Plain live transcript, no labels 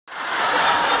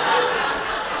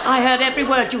I heard every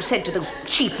word you said to those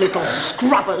cheap little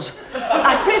scrubbers.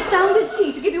 I pressed down this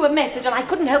key to give you a message and I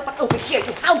couldn't help but overhear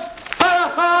you.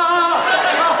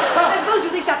 I suppose you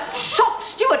think that shop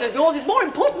steward of yours is more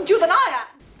important to you than I am.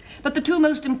 But the two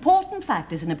most important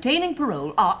factors in obtaining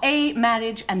parole are A,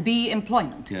 marriage, and B,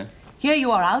 employment. Yeah. Here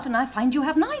you are out and I find you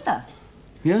have neither.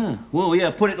 Yeah, well, yeah,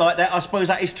 put it like that, I suppose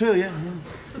that is true, yeah.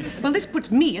 Well, this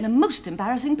puts me in a most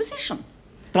embarrassing position.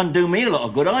 Doesn't do me a lot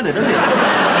of good either, does it?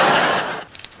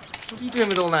 What are you doing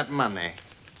with all that money?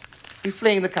 Are you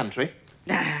fleeing the country?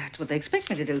 That's what they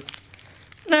expect me to do.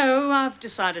 No, I've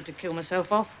decided to kill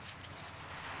myself off.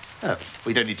 Oh,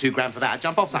 we don't need £2 for that.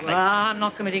 Jump off something. Well, I'm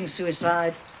not committing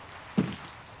suicide.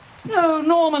 No,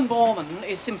 Norman Borman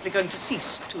is simply going to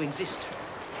cease to exist.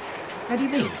 How do you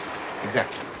mean?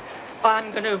 Exactly.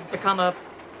 I'm going to become a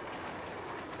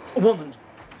woman.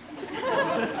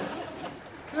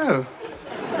 Oh.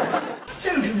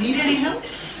 So, do you need any help?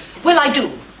 Well, I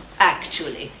do,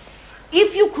 actually.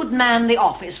 If you could man the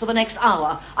office for the next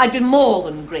hour, I'd be more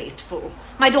than grateful.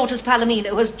 My daughter's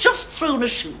Palomino has just thrown a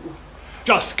shoe.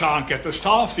 Just can't get the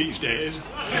staff these days.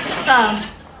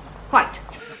 Quite.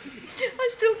 I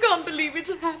still can't believe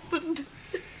it's happened.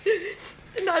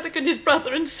 Neither can his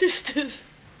brother and sisters.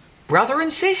 Brother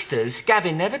and sisters?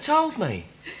 Gavin never told me.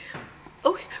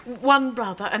 Oh, one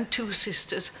brother and 2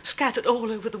 sisters, scattered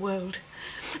all over the world.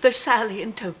 There's Sally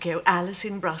in Tokyo, Alice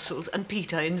in Brussels, and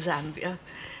Peter in Zambia.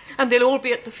 And they'll all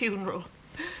be at the funeral.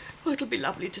 Oh, it'll be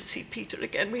lovely to see Peter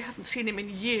again. We haven't seen him in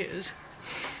years.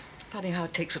 Funny how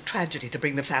it takes a tragedy to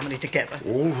bring the family together.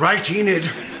 All right, Enid.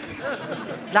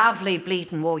 Lovely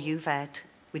bleating war you've had,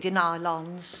 with your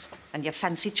nylons and your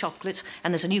fancy chocolates,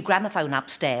 and there's a new gramophone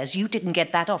upstairs. You didn't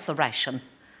get that off the ration.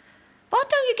 Why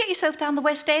don't you get yourself down the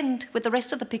West End with the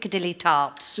rest of the Piccadilly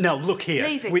tarts? Now, look here.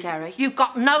 Leave it, Gary. You've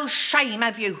got no shame,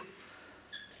 have you?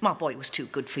 My boy was too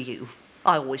good for you.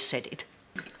 I always said it.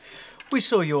 We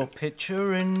saw your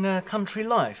picture in Country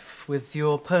Life with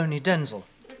your pony Denzel.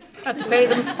 Had to pay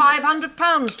them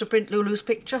 £500 to print Lulu's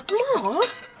picture.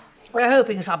 What? We're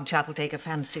hoping some chap will take a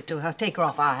fancy to her, take her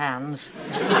off our hands.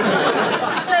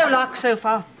 No luck so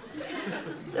far.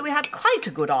 Though we had quite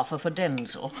a good offer for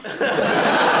Denzel.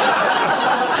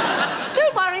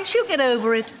 Don't worry, she'll get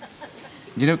over it.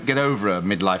 You don't get over a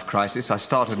midlife crisis. I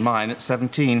started mine at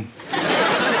 17.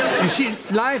 You see,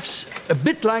 life's a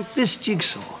bit like this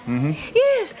jigsaw. Mm-hmm.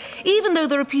 Yes, even though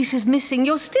there are pieces missing,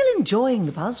 you're still enjoying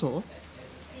the puzzle.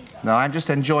 No, I'm just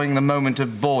enjoying the moment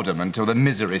of boredom until the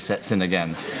misery sets in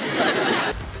again.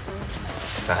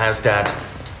 So how's Dad?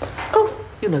 Oh,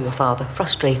 you know your father,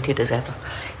 frustrated as ever.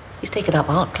 He's taken up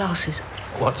art classes.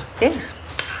 What? Yes.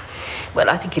 Well,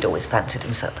 I think he'd always fancied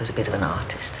himself as a bit of an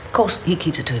artist. Of course, he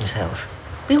keeps it to himself.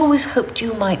 We always hoped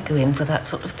you might go in for that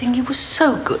sort of thing. You were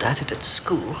so good at it at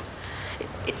school.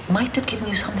 It might have given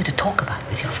you something to talk about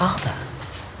with your father.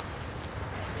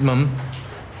 Mum?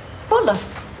 What,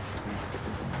 love?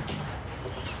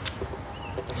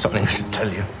 Something I should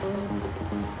tell you.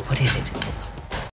 What is it?